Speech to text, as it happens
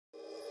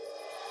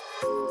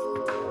Major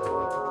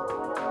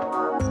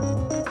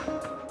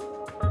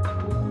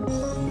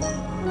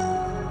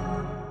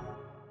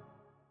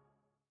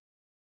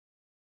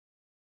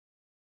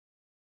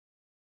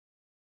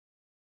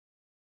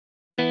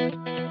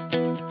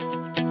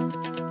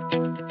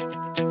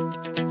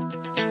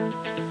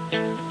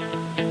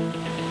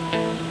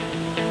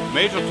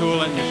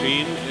Tool and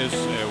Machine is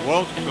a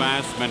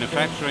world-class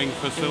manufacturing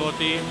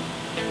facility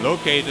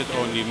located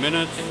only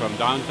minutes from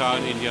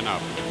downtown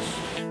Indianapolis.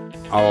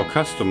 Our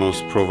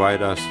customers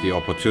provide us the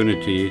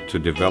opportunity to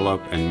develop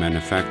and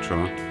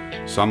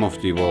manufacture some of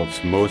the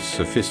world's most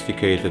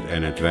sophisticated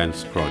and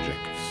advanced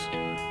projects.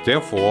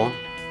 Therefore,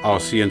 our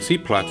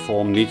CNC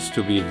platform needs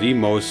to be the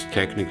most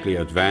technically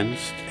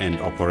advanced and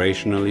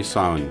operationally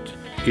sound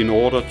in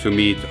order to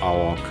meet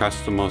our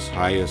customers'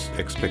 highest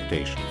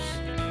expectations.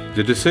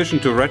 The decision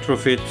to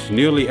retrofit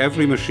nearly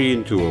every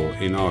machine tool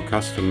in our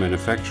custom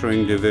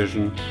manufacturing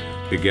division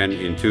began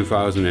in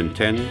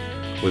 2010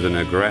 with an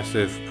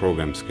aggressive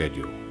program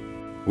schedule.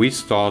 We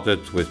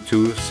started with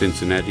 2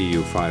 Cincinnati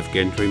U5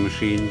 gantry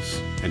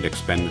machines and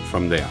expanded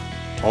from there,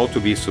 all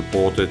to be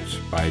supported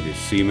by the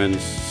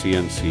Siemens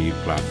CNC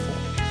platform.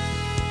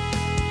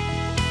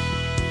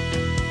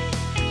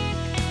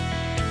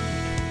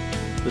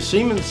 The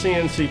Siemens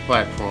CNC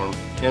platform,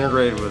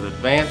 integrated with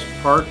advanced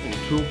part and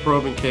tool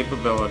probing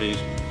capabilities,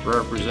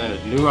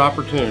 represented new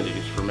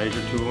opportunities for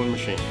Major Tool and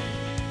Machine.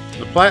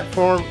 The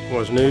platform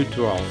was new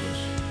to all of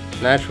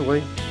us.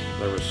 Naturally,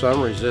 there was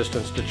some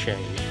resistance to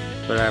change,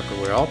 but after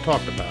we all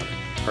talked about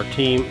it, our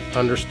team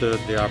understood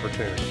the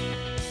opportunity.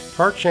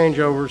 Part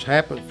changeovers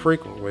happen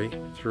frequently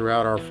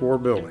throughout our 4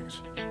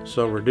 buildings,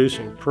 so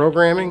reducing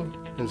programming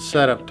and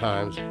setup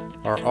times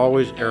are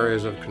always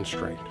areas of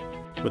constraint.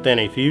 Within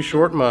a few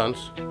short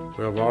months,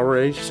 we have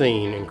already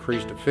seen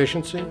increased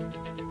efficiency,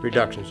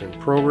 reductions in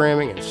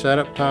programming and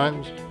setup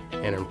times,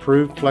 and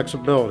improved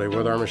flexibility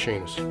with our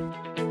machinists.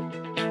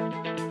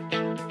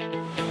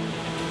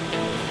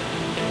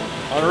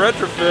 On a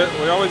retrofit,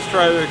 we always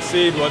try to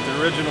exceed what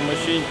the original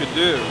machine could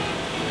do,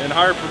 and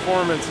higher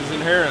performance is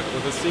inherent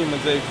with a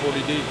Siemens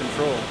 840D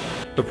control.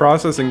 The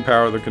processing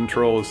power of the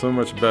control is so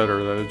much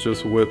better that it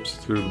just whips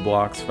through the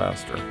blocks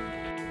faster.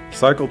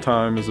 Cycle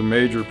time is a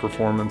major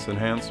performance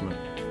enhancement.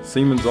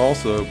 Siemens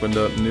also opened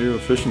up new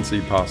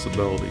efficiency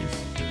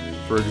possibilities.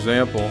 For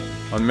example,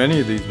 on many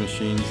of these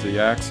machines, the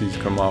axes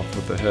come off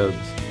with the heads.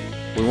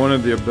 We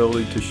wanted the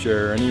ability to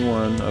share any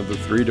one of the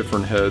 3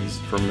 different heads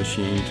from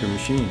machine to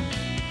machine.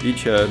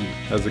 Each head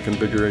has a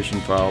configuration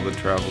file that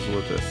travels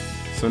with it.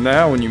 So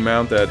now when you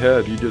mount that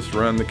head, you just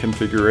run the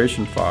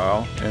configuration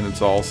file and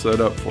it's all set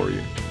up for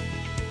you.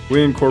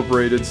 We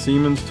incorporated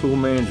Siemens tool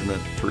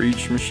management for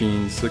each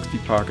machine's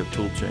 60-pocket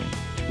tool chain.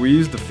 We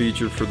used the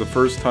feature for the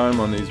first time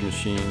on these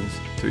machines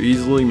to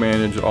easily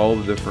manage all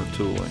the different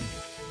tooling.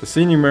 The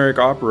C-numeric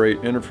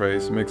operate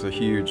interface makes a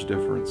huge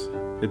difference.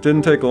 It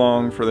didn't take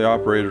long for the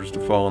operators to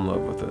fall in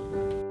love with it.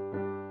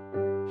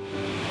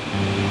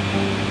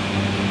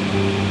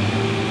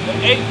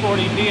 The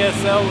 840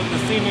 DSL with the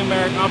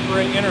C-numeric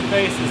operating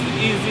interface is the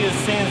easiest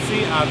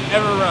CNC I've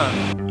ever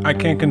run. I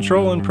can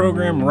control and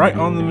program right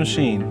on the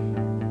machine.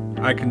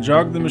 I can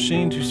jog the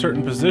machine to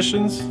certain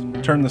positions,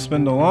 turn the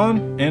spindle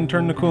on, and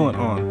turn the coolant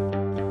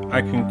on.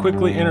 I can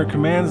quickly enter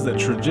commands that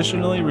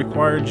traditionally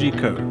require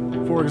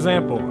G-code. For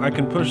example, I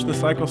can push the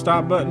cycle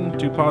stop button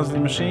to pause the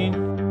machine,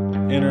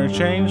 enter a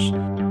change,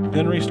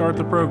 then restart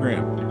the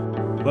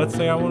program. Let's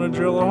say I want to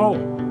drill a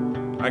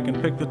hole. I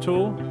can pick the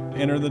tool,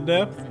 enter the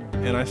depth,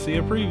 and I see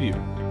a preview.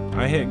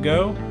 I hit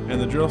go, and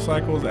the drill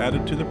cycle is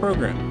added to the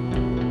program.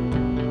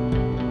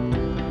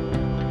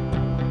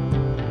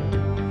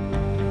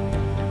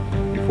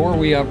 Before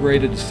we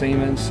upgraded to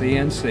Siemens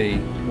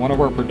CNC, one of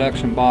our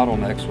production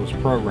bottlenecks was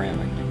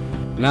programming.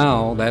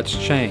 Now that's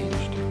changed.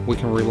 We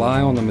can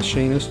rely on the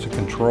machinist to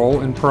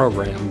control and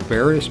program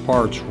various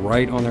parts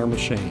right on their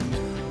machines,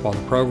 while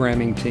the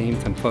programming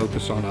team can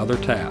focus on other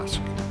tasks.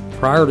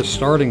 Prior to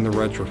starting the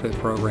retrofit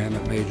program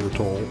at Major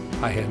Tool,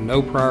 I had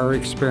no prior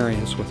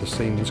experience with the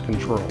Siemens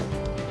control.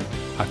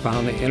 I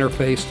found the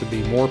interface to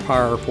be more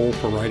powerful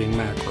for writing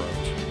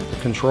macros. The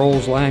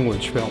controls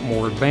language felt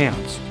more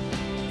advanced,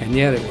 and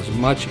yet it was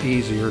much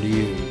easier to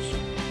use.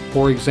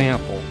 For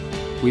example,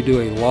 we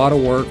do a lot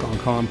of work on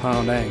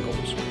compound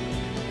angles,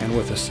 and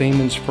with the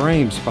Siemens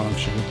frames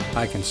function,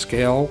 I can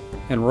scale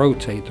and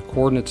rotate the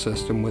coordinate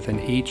system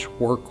within each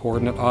work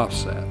coordinate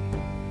offset.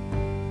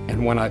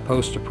 And when I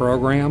post a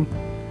program,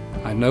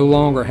 I no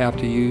longer have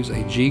to use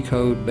a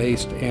G-code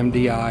based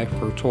MDI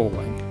for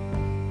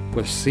tooling.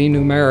 With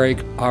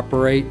C-numeric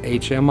operate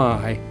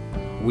HMI,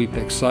 we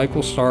pick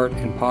cycle start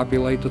and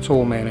populate the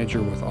tool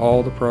manager with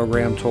all the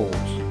program tools.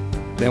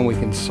 Then we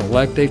can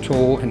select a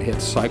tool and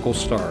hit cycle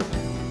start.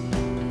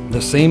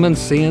 The Siemens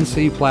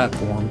CNC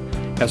platform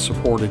has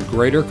supported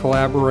greater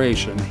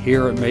collaboration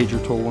here at Major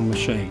Tool and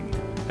Machine.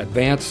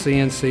 Advanced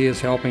CNC is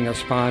helping us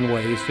find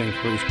ways to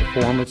increase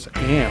performance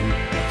and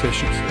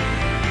efficiency.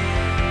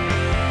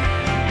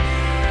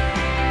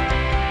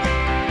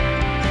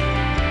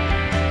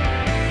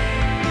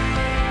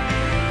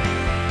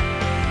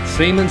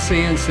 Siemens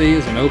CNC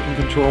is an open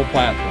control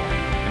platform,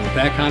 and with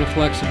that kind of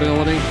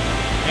flexibility,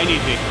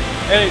 Anything.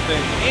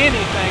 Anything.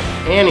 Anything.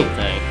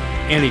 Anything.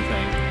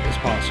 anything is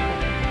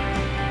possible.